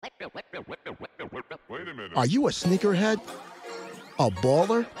Are you a sneakerhead? A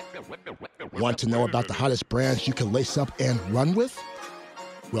baller? Want to know about the hottest brands you can lace up and run with?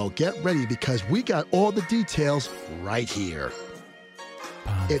 Well, get ready because we got all the details right here.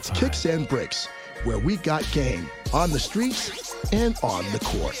 It's Kicks and Bricks, where we got game on the streets and on the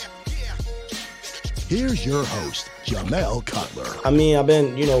court. Here's your host, Jamel Cutler. I mean, I've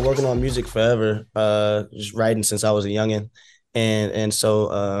been, working on music forever, just writing since I was a youngin'. And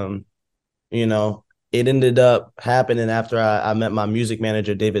so, it ended up happening after I met my music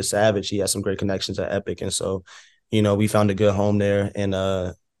manager, David Savage. He has some great connections at Epic. And so, we found a good home there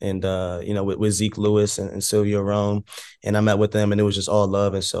with Zeke Lewis and Sylvia Rome. And I met with them and it was just all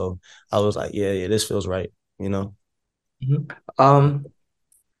love. And so I was like, yeah, this feels right. Mm-hmm.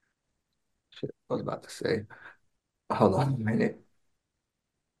 Shit, I was about to say, hold on a minute.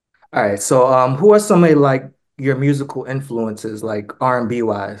 All right, so who are some of like your musical influences, like R&B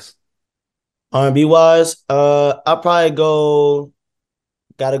wise? R&B wise, gotta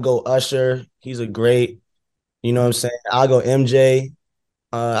go Usher. He's a great, you know what I'm saying? I'll go MJ.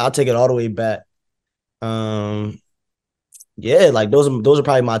 I'll take it all the way back. Yeah, like those are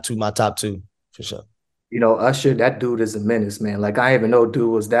probably my top two for sure. Usher, that dude is a menace, man. Like I didn't even know dude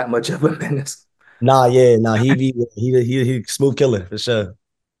was that much of a menace. He smooth killer for sure.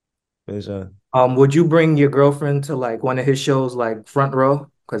 For sure. Would you bring your girlfriend to like one of his shows, like front row?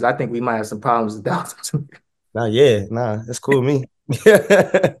 Because I think we might have some problems with that. That's cool with me. You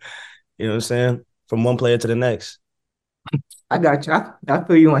know what I'm saying? From one player to the next. I got you. I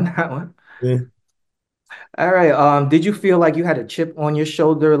feel you on that one. Yeah. All right. Did you feel like you had a chip on your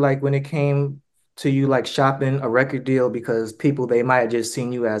shoulder, like when it came to you like shopping a record deal because people they might have just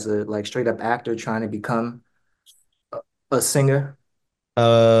seen you as a like straight up actor trying to become a singer? You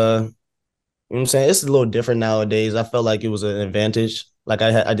know what I'm saying? It's a little different nowadays. I felt like it was an advantage. Like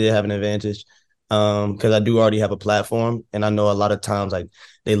I did have an advantage. Because I do already have a platform, and I know a lot of times like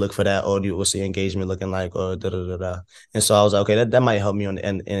they look for that. Oh, what's the engagement looking like? Or da da da da. And so I was like, okay, that might help me on the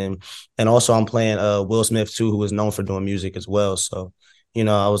end. And also I'm playing Will Smith too, who is known for doing music as well. So,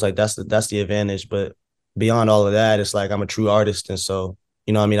 I was like, that's the advantage. But beyond all of that, it's like I'm a true artist, and so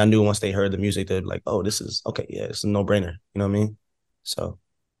what I mean, I knew once they heard the music, they'd be like, oh, this is okay, yeah, it's a no brainer. You know what I mean? So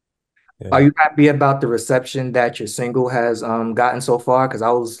yeah. Are you happy about the reception that your single has gotten so far? Because I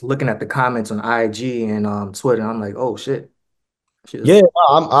was looking at the comments on IG and Twitter, and I'm like, oh shit. Shit. Yeah,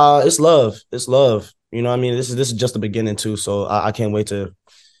 I'm it's love. It's love. You know what I mean? This is just the beginning too. So I can't wait to,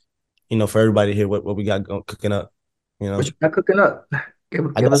 for everybody to hear what we got cooking up. What you got cooking up? I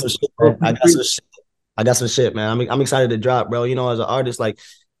Give got us some a shit, little man. I sneak got some peek. shit. I got some shit, man. I'm excited to drop, bro. As an artist, like,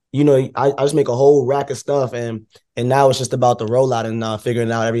 I just make a whole rack of stuff and now it's just about the rollout and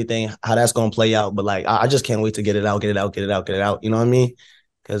figuring out everything, how that's gonna play out. But like I just can't wait to get it out, get it out, get it out, get it out. You know what I mean?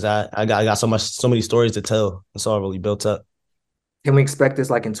 Because I got so many stories to tell. It's all really built up. Can we expect this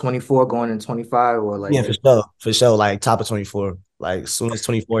like in 24 going in 25 or like Yeah, for sure. For sure. Like top of 24. Like as soon as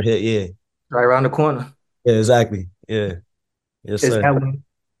 24 hit, yeah. right around the corner? Yeah, exactly. Yeah. Yes, Is sir. that when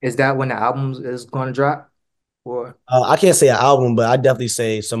is that when the album is going to drop? Or I can't say an album, but I definitely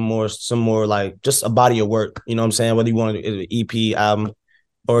say some more like just a body of work. You know what I'm saying? Whether you want an EP album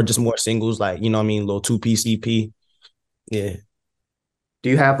or just more singles, like, you know what I mean, little 2-piece EP. Yeah. do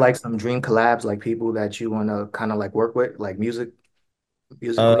you have like some dream collabs, like people that you want to kind of like work with, like musically?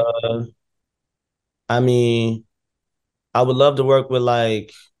 Uh I mean, I would love to work with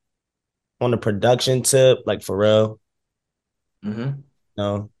like on the production tip, like Pharrell. Hmm.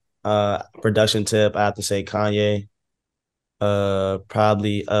 No. Production tip, I have to say Kanye.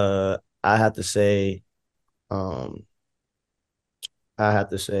 Probably I have to say um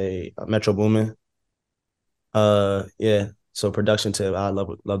Metro Boomin. Yeah. So production tip, I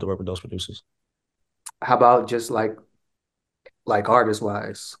love to work with those producers. How about just like artist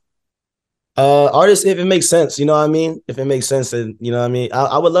wise? Artists, if it makes sense, you know what I mean. If it makes sense, then you know what I mean.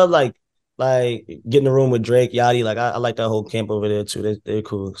 I would love like get in the room with Drake, Yachty. Like I like that whole camp over there too. They're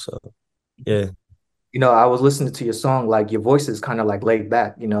cool. So yeah. I was listening to your song, like your voice is kind of like laid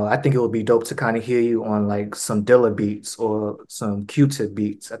back. I think it would be dope to kind of hear you on like some Dilla beats or some Q-Tip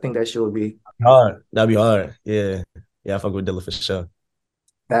beats. I think that shit would be Hard. That'd be hard. Yeah. Yeah, I fuck with Dilla for sure.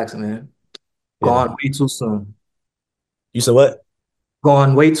 facts, man. Yeah. Gone way too soon. You said what?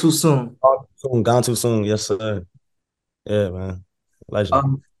 Gone way too soon. Gone too soon. Yes, sir. Yeah, man. Legend.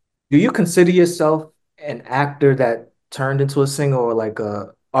 Um, do you consider yourself an actor that turned into a singer or like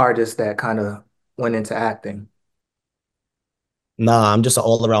a artist that kind of went into acting? Nah, I'm just an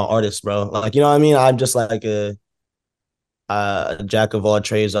all around artist, bro. Like, you know what I mean? I'm just like a jack of all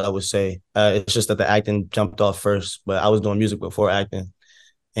trades, I would say. It's just that the acting jumped off first, but I was doing music before acting,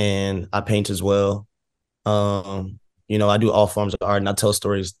 and I paint as well. Um, I do all forms of art and I tell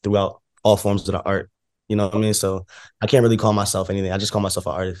stories throughout all forms of the art. You know what I mean? So I can't really call myself anything. I just call myself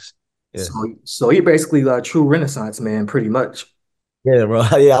an artist. Yeah. So you're basically a true Renaissance man, pretty much. Yeah, bro.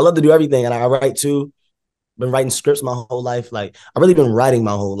 Yeah, I love to do everything. And I write too. Been writing scripts my whole life. Like I've really been writing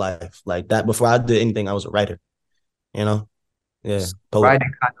my whole life. Like that before I did anything, I was a writer, you know? Yeah. So Poet.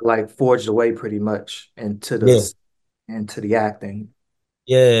 writing kind of like forged a way pretty much Yeah. into the acting.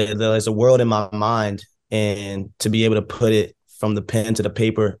 Yeah. There's a world in my mind. And to be able to put it from the pen to the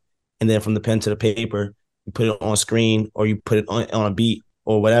paper, and then from the pen to the paper, you put it on screen or you put it on a beat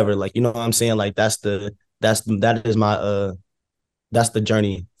or whatever. Like, you know what I'm saying? Like that is my that's the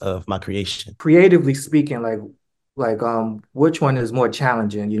journey of my creation. Creatively speaking, which one is more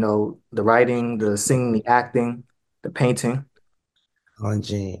challenging? You know, the writing, the singing, the acting, the painting. Oh,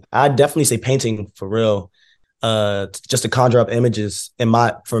 Gene. I definitely say painting for real. Just to conjure up images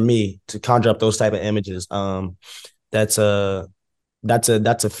for me to conjure up those type of images. That's a that's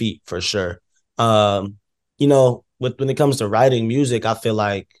a feat for sure. When it comes to writing music, I feel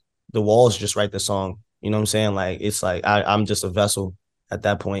like the walls just write the song. You know what I'm saying? Like it's like I'm just a vessel at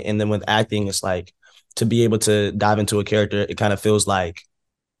that point. And then with acting, it's like to be able to dive into a character, it kind of feels like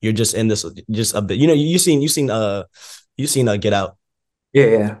you're just in this just a bit. You seen Get Out Yeah,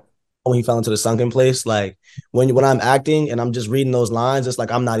 yeah. when he fell into the sunken place. Like when I'm acting and I'm just reading those lines, it's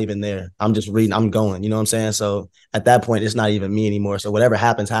like I'm not even there. I'm just reading, I'm going, you know what I'm saying? So at that point, it's not even me anymore. So whatever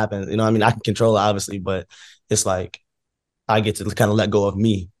happens, happens. You know what I mean? I can control it obviously, but it's like I get to kind of let go of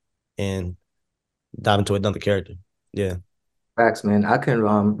me and dive into another character. Yeah. Facts, man. I can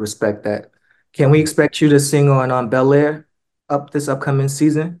respect that. Can we expect you to sing on Bel-Air up this upcoming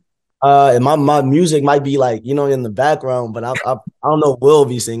season? And my music might be like, in the background, but I don't know if Will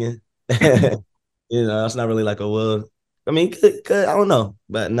be singing. That's not really like a Will. I mean, I don't know,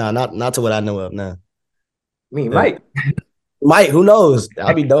 but no, not to what I know of. No. I mean, Yeah. Mike. Might, who knows?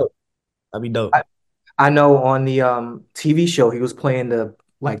 That'd be dope. That'd be dope. I know on the TV show he was playing the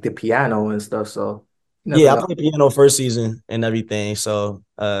piano and stuff, so you never Yeah, I know. played piano first season and everything. So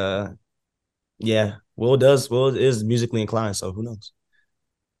yeah. Will is musically inclined, so who knows?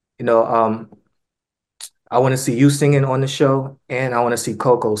 You know, I want to see you singing on the show, and I want to see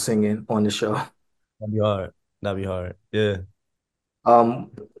Coco singing on the show. That'd be hard. That'd be hard. Yeah.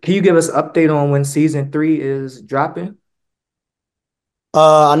 Um, can you give us an update on when season 3 is dropping?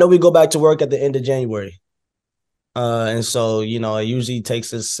 I know we go back to work at the end of January. And so, it usually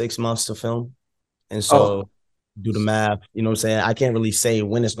takes us 6 months to film. And Oh, so do the math, you know what I'm saying? I can't really say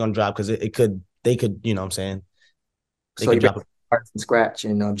when it's gonna drop because they could, you know what I'm saying? They so could you drop basically it. start from scratch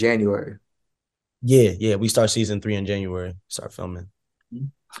in January. Yeah, yeah. We start season 3 in January, start filming.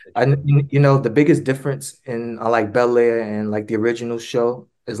 You know, the biggest difference in like Bel Air and like the original show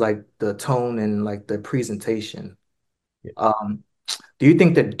is like the tone and like the presentation. Yeah. Um, do you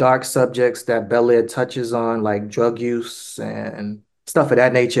think the dark subjects that Bel-Air touches on, like drug use and stuff of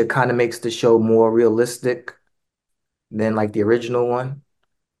that nature, kind of makes the show more realistic than like the original one?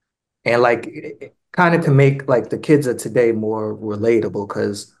 And like kind of to make like the kids of today more relatable,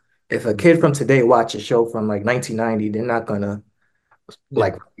 because if a kid from today watch a show from like 1990, they're not gonna Yeah.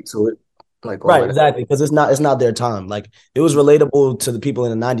 like relate to it like all Right, of that. exactly. Because it's not their time. Like it was relatable to the people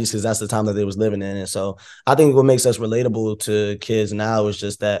in the 90s because that's the time that they was living in. And so I think what makes us relatable to kids now is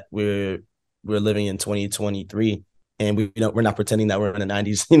just that we're living in 2023 and we're not pretending that we're in the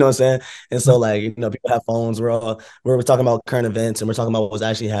 90s, you know what I'm saying? And so like, people have phones, we're talking about current events and we're talking about what's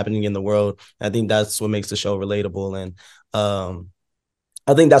actually happening in the world. I think that's what makes the show relatable. And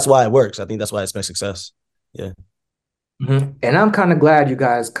I think that's why it works. I think that's why it's been a success. Yeah. And I'm kind of glad you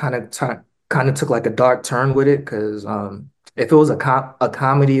guys kind of took like a dark turn with it, because if it was a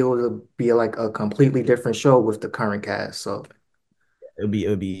comedy, it would be like a completely different show with the current cast. So It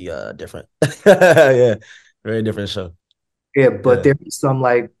would be different. Yeah. Very different show. yeah, but Yeah. there be some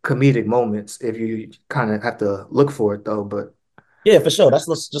like comedic moments if you kind of have to look for it though. But Yeah, for sure.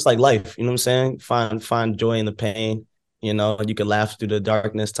 That's just like life. You know what I'm saying? Find joy in the pain. You can laugh through the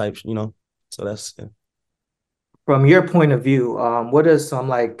darkness type, So that's yeah. from your point of view, what is some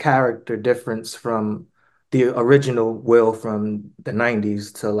like character difference from the original Will from the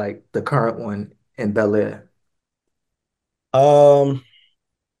 90s to like the current one in Bel-Air? Um,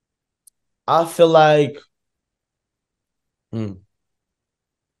 I feel like hmm,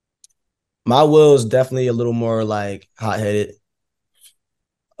 my Will is definitely a little more like hot-headed,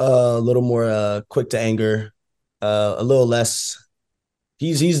 a little more quick to anger, a little less.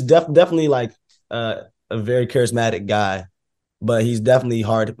 He's definitely like a very charismatic guy, but he's definitely a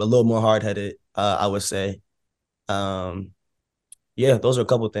little more hard-headed, I would say. Um, Yeah, those are a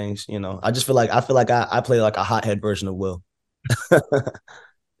couple things. I just feel like I play like a hothead version of Will.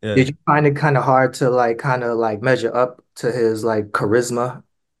 Yeah. Did you find it kind of hard to like kind of like measure up to his like charisma?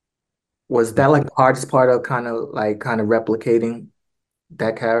 Was that like the hardest part of kind of replicating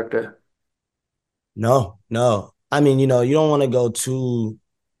that character? No, no. I mean, you don't want to go too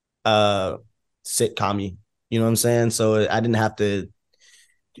uh sitcom-y. You know what I'm saying? So I didn't have to,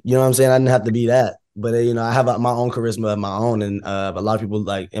 you know what I'm saying? I didn't have to be that. But I have my own charisma of my own, and a lot of people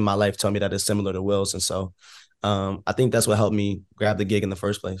like in my life tell me that it's similar to Will's, and so I think that's what helped me grab the gig in the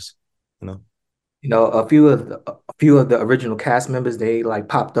first place. You know. A few of the original cast members, they like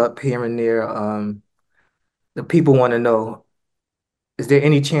popped up here and there. The people want to know, is there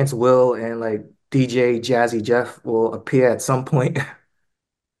any chance Will and like DJ Jazzy Jeff will appear at some point?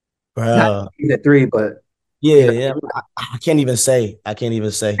 Not Bro. season three, but you Yeah, know, yeah. I can't even say. I can't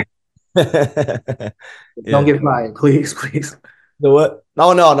even say. don't Yeah. get fired, please, please. The what?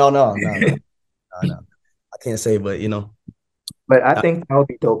 No, no, no, no, no, no, no, no. I can't say, but But I uh, think that would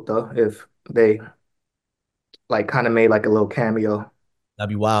be dope though if they like kind of made like a little cameo. that'd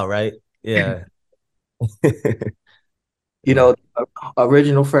be wild, right? Yeah. You Yeah. know,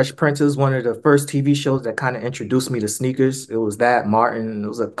 original Fresh Prince is one of the first TV shows that kind of introduced me to sneakers. It was that Martin. It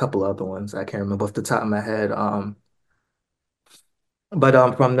was a couple other ones I can't remember off the top of my head.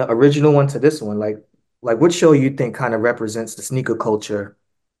 But from the original one to this one, like what show you think kind of represents the sneaker culture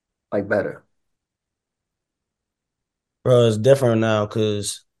like better? Bro, it's different now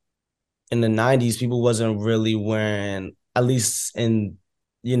because in the 90s, people wasn't really wearing, at least to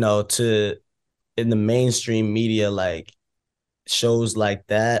in the mainstream media, like shows like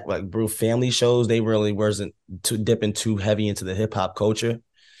that, like bro, family shows, they really wasn't too dipping too heavy into the hip hop culture.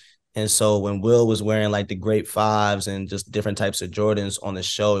 And so when Will was wearing like the Great Fives and just different types of Jordans on the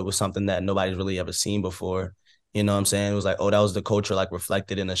show, it was something that nobody's really ever seen before. You know what I'm saying? It was like, oh, that was the culture like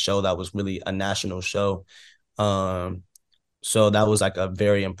reflected in a show that was really a national show. Um, so that was like a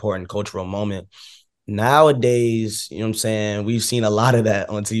very important cultural moment. Nowadays, you know what I'm saying? We've seen a lot of that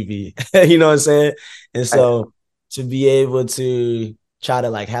on TV. You know what I'm saying? And Right. so to be able to try to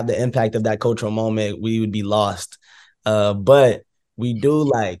like have the impact of that cultural moment, we would be lost. But we do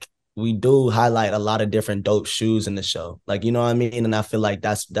like we do highlight a lot of different dope shoes in the show. Like, you know what I mean? And I feel like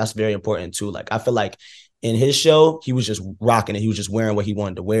that's very important too. Like I feel like in his show, he was just rocking it. He was just wearing what he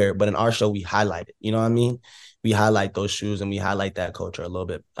wanted to wear. But in our show, we highlight it. You know what I mean? We highlight those shoes and we highlight that culture a little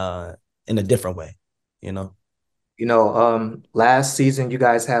bit in a different way, you know? Last season you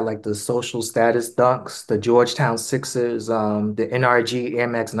guys had like the social status dunks, the Georgetown Sixers, the NRG Air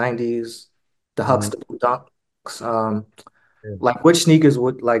Max 90s, the Mhm. Huxtable dunks. Yeah. Like which sneakers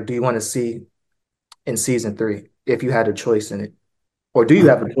would like do you want to see in season three if you had a choice in it? Or do you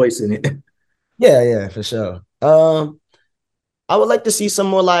have a choice in it? Yeah, yeah, for sure. I would like to see some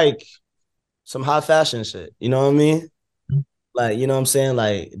more like some high fashion shit. You know what I mean? Like, you know what I'm saying?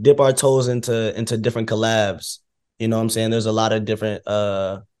 Like dip our toes into different collabs. You know what I'm saying? There's a lot of different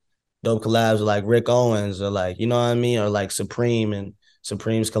dope collabs with like Rick Owens or like, you know what I mean? Or like Supreme and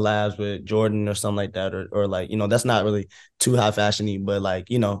Supreme's collabs with Jordan or something like that. Or like, that's not really too high fashiony, but like,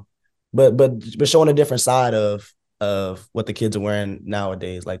 but showing a different side of what the kids are wearing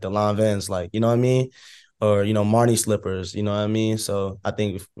nowadays, like the Lon Vans, like, you know what I mean? Or, Marnie slippers, you know what I mean? So I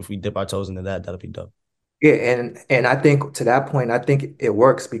think if we dip our toes into that, that'll be dope. Yeah, and I think to that point, I think it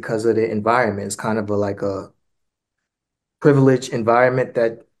works because of the environment. It's kind of like a privileged environment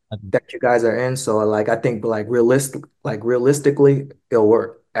that you guys are in. So like I think realistically it'll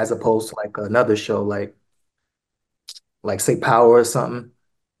work as opposed to like another show like say Power or something.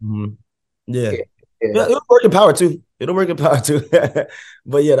 Mhm. Yeah. Yeah, Yeah, yeah. it'll work in power too. It'll work in power too.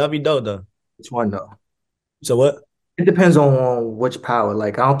 But yeah, that'd be dope though. Which one though? So what? It depends on which Power.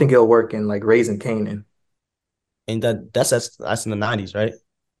 Like I don't think it'll work in like Raising Kanan. And that's in the 90s, right?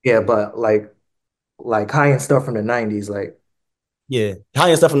 Yeah, but like high end stuff from the 90s, like Yeah. High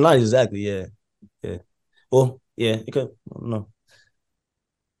end stuff from the 90s, exactly. Yeah. Yeah. Well, yeah, it could. I don't know.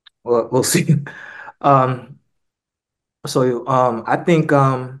 well, we'll see. Um, so I think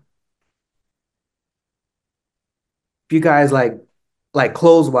if you guys like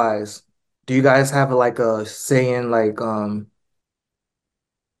clothes wise, do you guys have like a saying like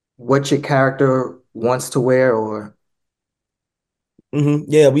what your character wants to wear or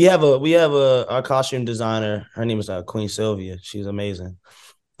Yeah, we have a our costume designer. Her name is Queen Sylvia. She's amazing.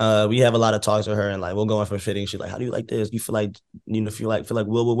 We have a lot of talks with her, and like we'll go in for fitting. She's like, "How do you like this? You feel like feel like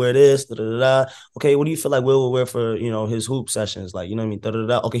Will will wear this? Da, da, da, da. Okay, what do you feel like Will will wear for his hoop sessions? Like, you know what I mean? Da, da,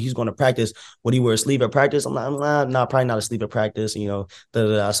 da. Okay, he's going to practice. Would he wear a sleeve at practice? I'm like, nah, probably not a sleeve at practice. Da, da,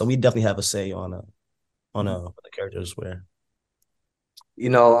 da. So we definitely have a say on what the characters wear.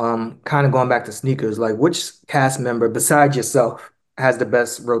 Kind of going back to sneakers, like which cast member besides yourself has the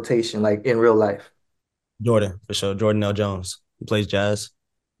best rotation, like in real life? Jordan, for sure. Jordan L. Jones. He plays jazz.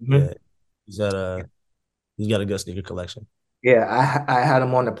 Mhm. Yeah. He's got a he's got a good sneaker collection. Yeah, I had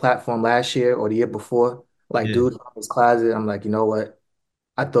him on the platform last year or the year before. Like, Yeah. dude, in his closet. I'm like, you know what?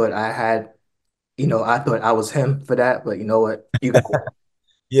 I thought I had, I thought I was him for that, but you know what? You got it.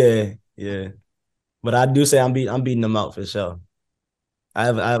 Yeah, yeah. But I do say I'm beating them out for sure. I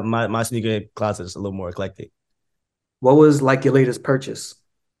have my sneaker closet is a little more eclectic. What was like your latest purchase?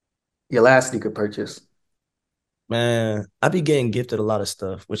 Your last sneaker purchase? Man, I be getting gifted a lot of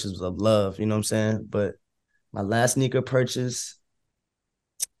stuff, which is a love, you know what I'm saying? But my last sneaker purchase,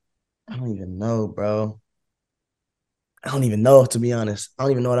 I don't even know, bro. I don't even know, to be honest. I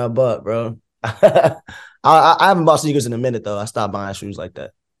don't even know what I bought, bro. I haven't bought sneakers in a minute though. I stopped buying shoes like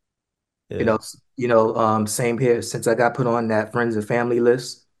that. You Yeah. know, same here. Since I got put on that friends and family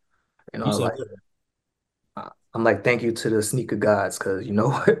list, You seen like I'm like, thank you to the sneaker gods, because you know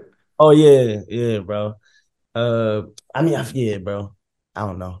what? Oh yeah, yeah, bro. I mean, yeah, bro. I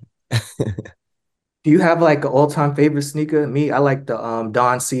don't know. Do you have like an all-time favorite sneaker? Me, I like the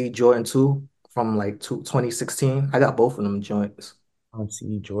Don C Jordan 2 from like 2016. I got both of them joints. I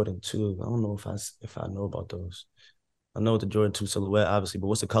see Jordan 2. I don't know if I know about those. I know the Jordan 2 silhouette, obviously, but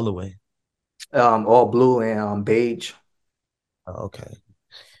what's the colorway? All blue and beige. Oh, okay.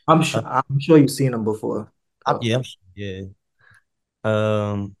 Uh, I'm sure you've seen them before. Oh, yeah, yeah.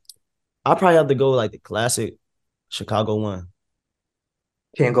 Um, I probably have to go like the classic Chicago one.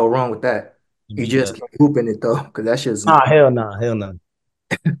 can't go wrong with that. You You beat just that. can't hoop in it though, because that shit's Ah, hell no, hell no.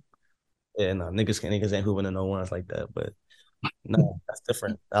 Yeah, no, niggas ain't hooping in no ones like that. But no, that's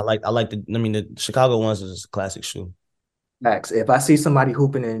different. I like the Chicago ones is just a classic shoe. max. If I see somebody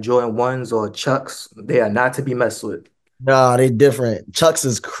hooping in Jordan 1s or Chucks, they are not to be messed with. No, they different. Chucks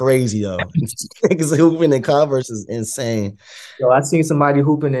is crazy though. Niggas hooping in Converse is insane. Yo, I seen somebody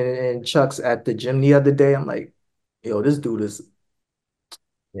hooping in Chucks at the gym the other day. I'm like, yo, this dude is.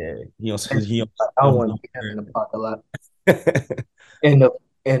 Yeah, I he don't almost want got to meet him in the hurt. parking lot.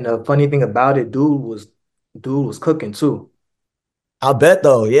 And the funny thing about it, dude was cooking too. I bet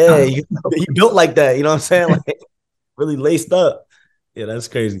though. Yeah, he built like that. You know what I'm saying? Like really laced up. Yeah, that's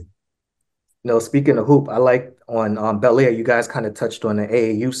crazy. Speaking of hoop, I like on Bel-Air, you guys kind of touched on the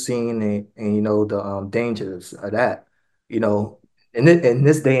AAU scene and the dangers of that. You know, in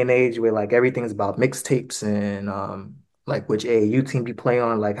this day and age where like everything's about mixtapes and like which AAU team you play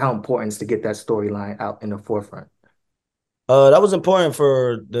on, like how important is to get that storyline out in the forefront. That was important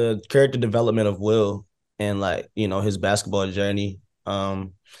for the character development of Will and like, his basketball journey.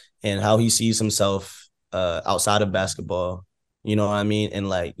 And how he sees himself outside of basketball. You know what I mean? And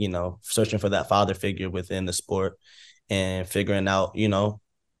like, searching for that father figure within the sport and figuring out,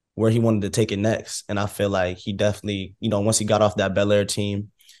 where he wanted to take it next. And I feel like he definitely, once he got off that Bel-Air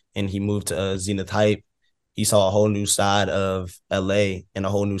team and he moved to Zenith Hype, he saw a whole new side of LA and a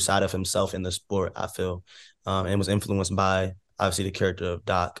whole new side of himself in the sport, I feel. And was influenced by obviously the character of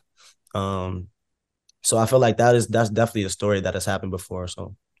Doc. Um, so I feel like that's definitely a story that has happened before.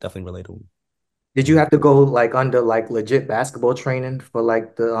 So definitely relatable. Did you Yeah. have to go like under like legit basketball training for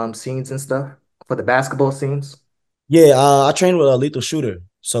like the scenes and stuff for the basketball scenes? Yeah, I trained with a lethal shooter.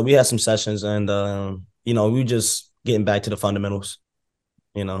 So we had some sessions and we were just getting back to the fundamentals,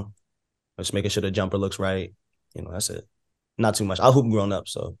 you know, just making sure the jumper looks right. That's it. Not too much. I hoop grown up,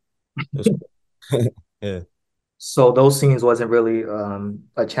 so it was yeah. So those scenes wasn't really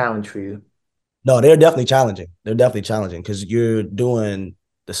a challenge for you. No, they're definitely challenging. They're definitely challenging because you're doing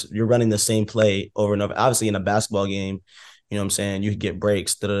this, you're running the same play over and over. Obviously, in a basketball game, you know what I'm saying? You could get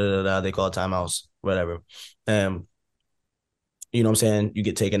breaks, they call it timeouts, whatever. Um, you know what I'm saying? You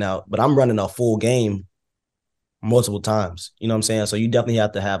get taken out. But I'm running a full game multiple times. You know what I'm saying? So you definitely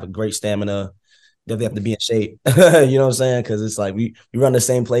have to have a great stamina. Definitely have to be in shape. You know what I'm saying? Because it's like we run the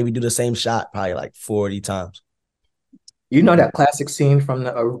same play, we do the same shot probably like 40 times. You know Mhm. that classic scene from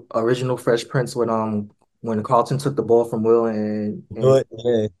the original Fresh Prince when Carlton took the ball from Will and Good.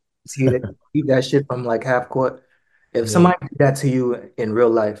 Yeah. he that shit from like half court. If Yeah. somebody did that to you in real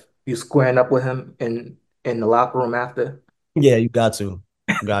life, you squaring up with him in the locker room after. Yeah, you got to.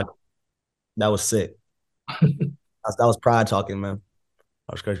 God, that was sick. That was pride talking, man.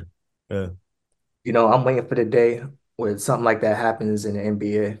 That was crazy. Yeah. I'm waiting for the day where something like that happens in the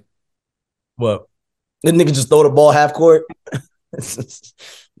NBA. Well, the nigga just throw the ball half court.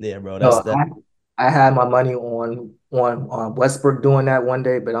 Yeah, bro. That's No, that. I had my money on Westbrook doing that one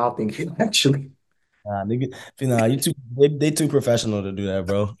day, but I don't think he actually. Nigga, you they too professional to do that,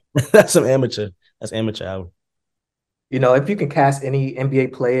 bro. That's some amateur. That's amateur hour. If you can cast any NBA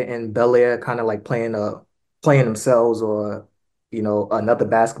player in Bel-Air, kind of like playing themselves, or another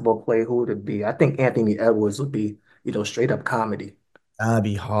basketball player, who would it be? I think Anthony Edwards would be, straight up comedy. That'd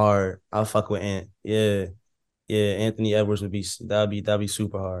be hard. I'll fuck with Ant. Yeah. Yeah. Anthony Edwards would be that'd be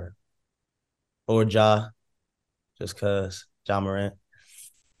super hard. Or Ja, just cause Ja Morant.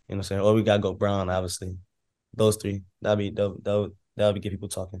 You know what I'm saying? Or we gotta go Brown, obviously. Those three. That'd be get people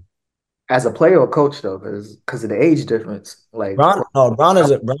talking. As a player or coach though, because of the age difference. Like, Brown, no, Brown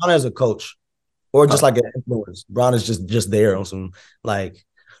as a coach. Or just uh, like an influence. Brown is just there on some like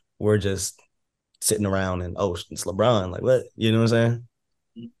we're just sitting around and oh it's LeBron. Like what? You know what I'm saying?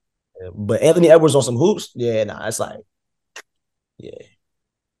 Yeah. But Anthony Edwards on some hoops, yeah, nah, it's like, yeah,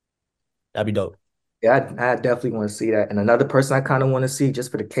 that'd be dope. yeah, I definitely want to see that. And another person I kind of want to see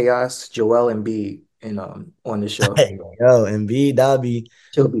just for the chaos, Joel Embiid, on the show. Hey, yo, Embiid, that'd be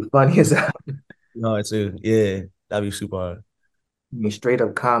She'll be funny as hell. no, it's yeah, that'd be super hard. I mean, straight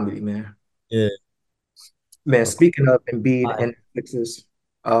up comedy, man. Yeah. Man, Okay. speaking of Embiid and the Sixers,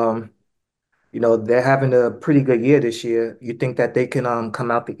 um, they're having a pretty good year this year. You think that they can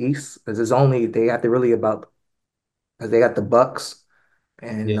come out the East? Because they have to really about because they got the Bucks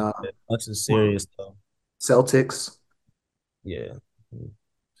and Yeah, Bucks is serious though. Celtics. Yeah.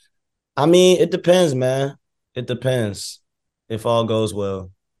 I mean, it depends, man. It depends if all goes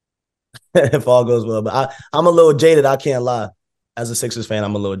well. If all goes well. But I'm a little jaded, I can't lie. As a Sixers fan,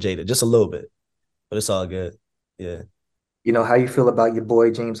 I'm a little jaded, just a little bit. But it's all good. Yeah. How you feel about your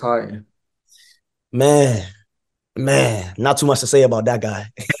boy James Harden? Man, not too much to say about that guy.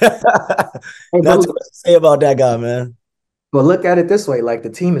 Hey, Not too much to say about that guy, man. but look at it this way: like the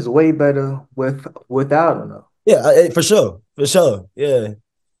team is way better without him. Though. Yeah, for sure. For sure. Yeah.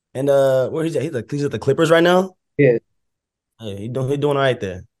 And where he's at? He's at the Clippers right now. Yeah, Yeah, he doing all right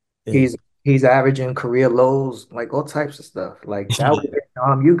there. Yeah. he's averaging career lows, like all types of stuff. Like that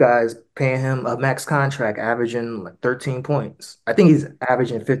would you guys paying him a max contract, averaging like 13 points. I think he's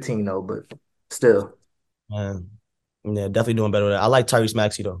averaging 15 though, but still, Man. Yeah, definitely doing better with that. I like Tyrese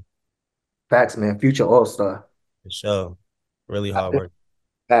Maxey though. facts, man. Future All Star. For sure. Really hard work.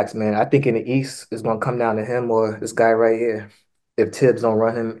 Facts, man. I think in the East it's gonna come down to him or this guy right here. If Tibbs don't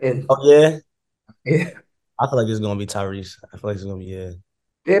run him in, Oh yeah. yeah, I feel like it's gonna be Tyrese. I feel like it's gonna be yeah.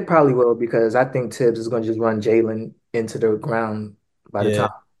 it probably will because I think Tibbs is gonna just run Jalen into the ground by the Yeah.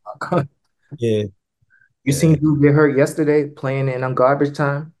 time. Yeah. You seen Yeah. dude get hurt yesterday playing in garbage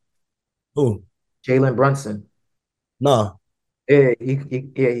time? Who? Jalen Brunson. No. Yeah,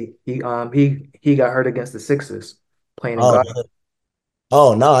 he got hurt against the Sixers playing in Oh, garbage. really?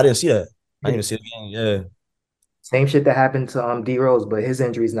 Oh no, I didn't see that. I didn't Yeah. even see the game. Yeah. Same shit that happened to D Rose, but his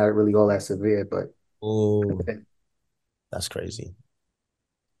injury's not really all that severe. But Oh, that's crazy.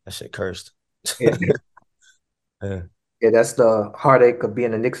 That shit cursed. yeah, Yeah. yeah, that's the heartache of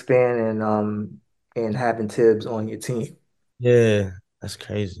being a Knicks fan and having Tibbs on your team Yeah. That's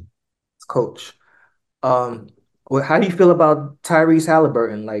crazy. as coach. Um, well, how do you feel about Tyrese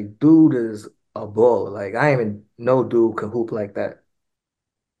Halliburton? Like, dude is a baller. Like, I even know dude can hoop like that.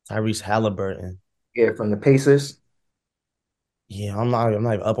 Tyrese Halliburton. Yeah, from the Pacers. Yeah, I'm not even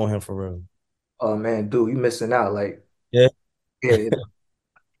up on him for real. Oh man, dude, you missing out. Like, Yeah. yeah,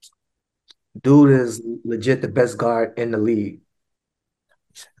 dude is legit the best guard in the league.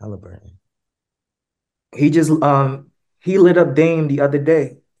 Halliburton. He just he lit up Dame the other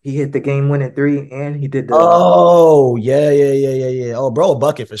day. He hit the game winning three, and he did the Oh, yeah, yeah, yeah, yeah, yeah. Oh, bro, a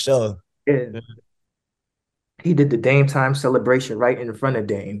bucket for sure. yeah, he did the Dame time celebration right in front of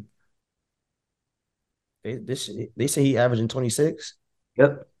Dame. They say he averaging 26.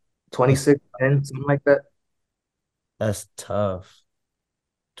 Yep, That's 26 10 something like that. that's tough.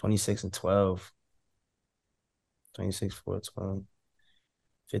 26 and 12. 26 4 12.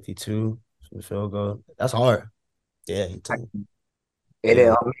 52 from the field goal. That's hard. Yeah, And it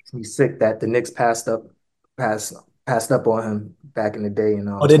yeah. makes me sick that the Knicks passed passed up on him back in the day in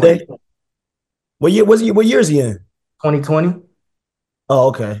Oh, did they? What year is he in? 2020. Oh,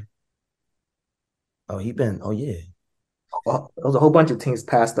 okay. Oh, oh yeah. There was a whole bunch of teams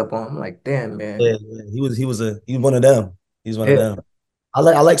passed up on him. Like, damn, man. Yeah, yeah. He was one of them. He's one of Yeah, them. I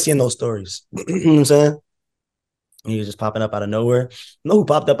like seeing those stories. You know what I'm saying? He was just popping up out of nowhere. You know who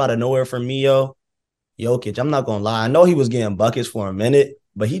popped up out of nowhere for me, yo? Jokic. I'm not gonna lie. I know he was getting buckets for a minute,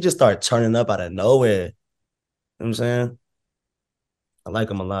 but he just started turning up out of nowhere. You know what I'm saying? I like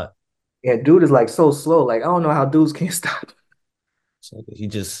him a lot. yeah, dude is like so slow. Like, I don't know how dudes can't stop. So he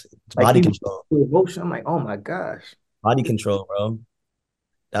just it's Like body he control. emotion. I'm like, oh my gosh. Body control, bro.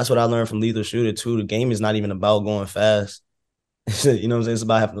 That's what I learned from Lethal Shooter too. The game is not even about going fast. You know what I'm saying? It's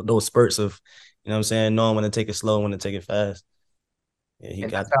about having those spurts of, you know what I'm saying, knowing when to take it slow, when to take it fast. Yeah, he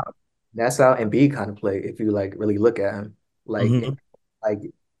And got that's how Embiid kind of play. If you like really look at him, like hmm like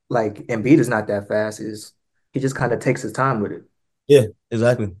like Embiid is not that fast. Is he just kind of takes his time with it. Yeah,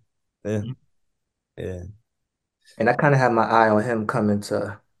 exactly. Yeah, yeah. And I kind of have my eye on him coming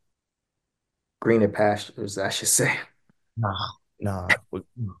to greener pastures, I should say. Nah, nah,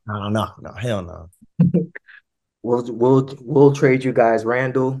 no, no, no, hell no. We'll trade you guys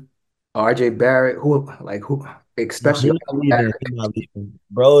Randall, RJ Barrett, who No, he especially not RJ leaving. He Barrett. not leaving.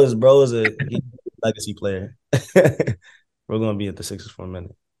 Bro is a he's a legacy player. We're gonna be at the Sixers for a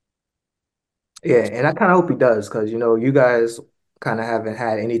minute. Yeah, and I kind of hope he does because you guys kind of haven't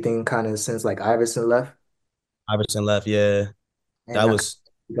had anything kind of since like Iverson left, Iverson left. Yeah, that and was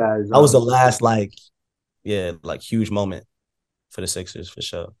you guys that was the last like huge moment for the Sixers for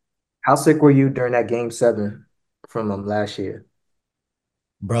sure. how sick were you during that game 7 from last year?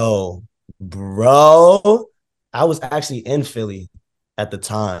 Bro, bro, I was actually in Philly at the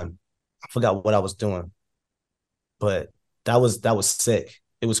time. I forgot what I was doing, but that was sick.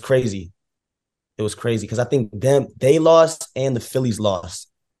 It was crazy. It was crazy because I think they lost and the Phillies lost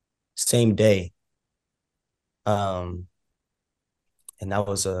same day. Um, and that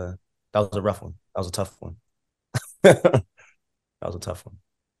was a rough one. That was a tough one. That was a tough one.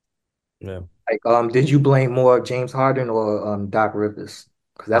 Yeah. Like, did you blame more James Harden or Doc Rivers?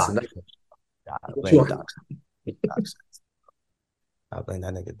 Because that's Doc. another. I Which blame one? Doc. Doc. I blame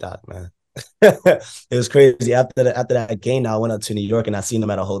that nigga Doc, man. It was crazy. After that game, I went up to New York and I seen him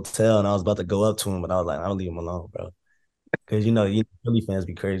at a hotel and I was about to go up to him, but I was like, I don't leave him alone, bro. Because Philly fans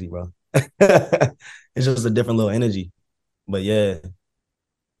be crazy, bro. It's just a different little energy. But yeah,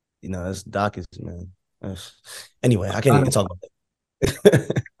 it's Doc is man. Anyway, I can't even talk about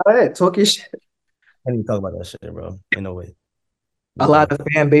that. Go ahead, talk your shit. I can't even talk about that shit, bro. Ain't no way. A But yeah, lot of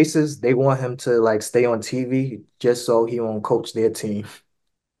fan bases, they want him to like stay on TV just so he won't coach their team.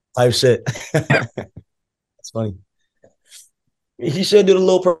 type shit. That's funny. He should do the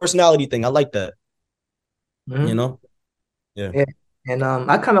little personality thing. I like that. You Mhm. know? Yeah. Yeah. And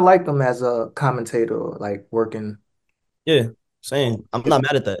I kind of like him as a commentator, like working. Yeah. Same. I'm not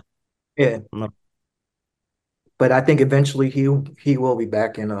mad at that. Yeah. I'm not But I think eventually he will be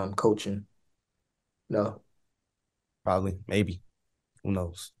back in coaching. No. probably, maybe. Who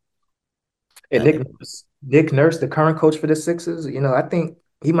knows? And That nigga. Nick Nurse, the current coach for the Sixers, I think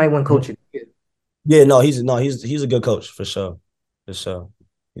he might win Mhm. coaching. Yeah, no, he's a good coach for sure. For sure.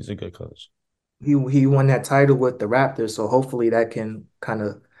 He's a good coach. He won that title with the Raptors, so hopefully that can kind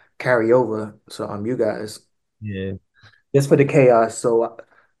of carry over to you guys. Yeah. Just for the chaos,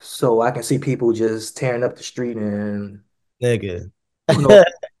 so I can see people just tearing up the street and Nigga. who knows.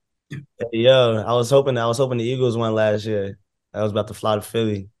 Yo, I was hoping the Eagles won last year. I was about to fly to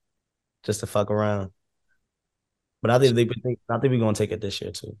Philly just to fuck around. But I think we're gonna take it this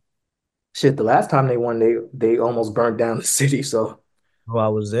year too. Shit, the last time they won, they almost burned down the city. So Oh, I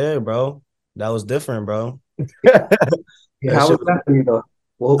was there, bro. That was different, bro. yeah, That how shit was was, that for you though?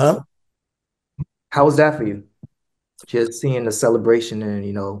 Well, huh? how was that for you? Just seeing the celebration and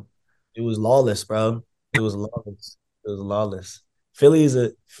It was lawless, bro. It was lawless. It was lawless. Philly is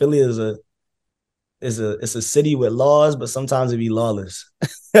it's a city with laws, but sometimes it be lawless.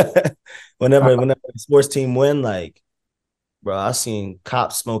 Whenever the sports team win, like, bro, I seen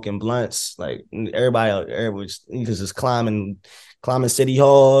cops smoking blunts. Like everybody was just climbing City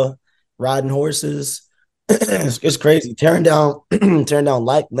Hall, riding horses. It's crazy. Tearing down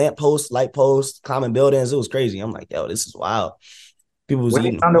light posts, climbing buildings. It was crazy. I'm like, yo, this is wild. People was where they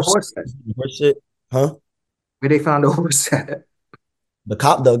eating found the horse at? horse shit. Huh? Where they found the horse at? The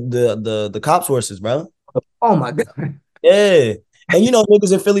cops horses, bro. Oh my God. Yeah. And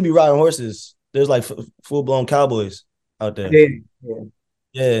niggas in Philly be riding horses. There's like full blown cowboys out there. Yeah, yeah.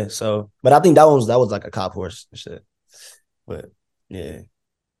 Yeah. So, but I think that was like a cop horse and shit. But yeah,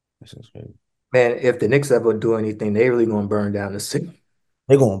 this is crazy. Man, if the Knicks ever do anything, they really gonna burn down the city.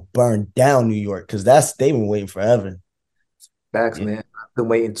 They're gonna burn down New York because they've been waiting forever. Facts, Yeah. man. I've been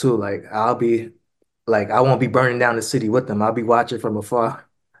waiting too. I won't be burning down the city with them. I'll be watching from afar.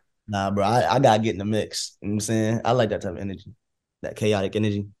 Nah, bro, I gotta get in the mix. You know what I'm saying? I like that type of energy, that chaotic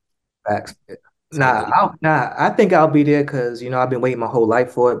energy. Facts. So I think I'll be there because I've been waiting my whole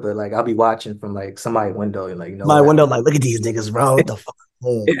life for it, but like I'll be watching from like somebody's window and like my window, like, look at these niggas, bro. What the fuck?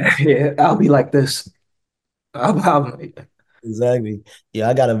 Yeah, yeah, yeah, I'll be like this. I'll, exactly. Yeah,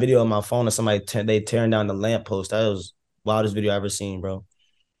 I got a video on my phone of somebody they tearing down the lamppost. That was wildest video I ever seen, bro.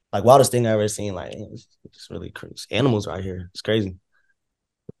 Like wildest thing I ever seen. Like it's really crazy. Animals right here. It's crazy.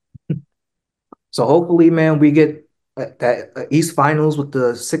 so hopefully, man, we get that East Finals with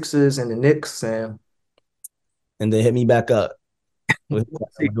the Sixers and the Knicks, and And they hit me back up. We'll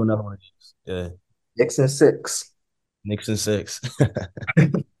let's see, do another one of these. Yeah. Knicks and six. Knicks and six.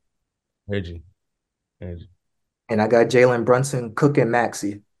 Heard you. Heard you. And I got Jalen Brunson, Cook, and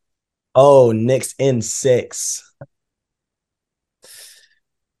Maxey. Oh, Knicks in six.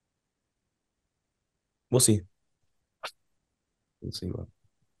 We'll see. We'll see, bro.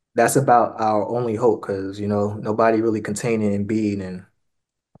 That's about our only hope because nobody really containing Embiid and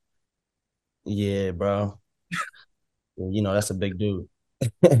Yeah, bro. You know, that's a big dude.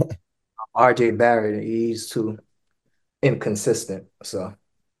 RJ Barrett. He's too inconsistent. So,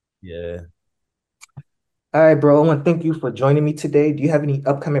 Yeah. all right, bro. I want to thank you for joining me today. Do you have any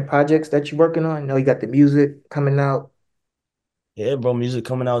upcoming projects that you're working on? I know you got the music coming out. Yeah, bro. Music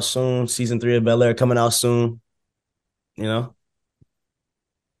coming out soon. Season 3 of Bel-Air coming out soon. You know,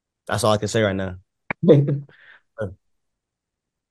 that's all I can say right now.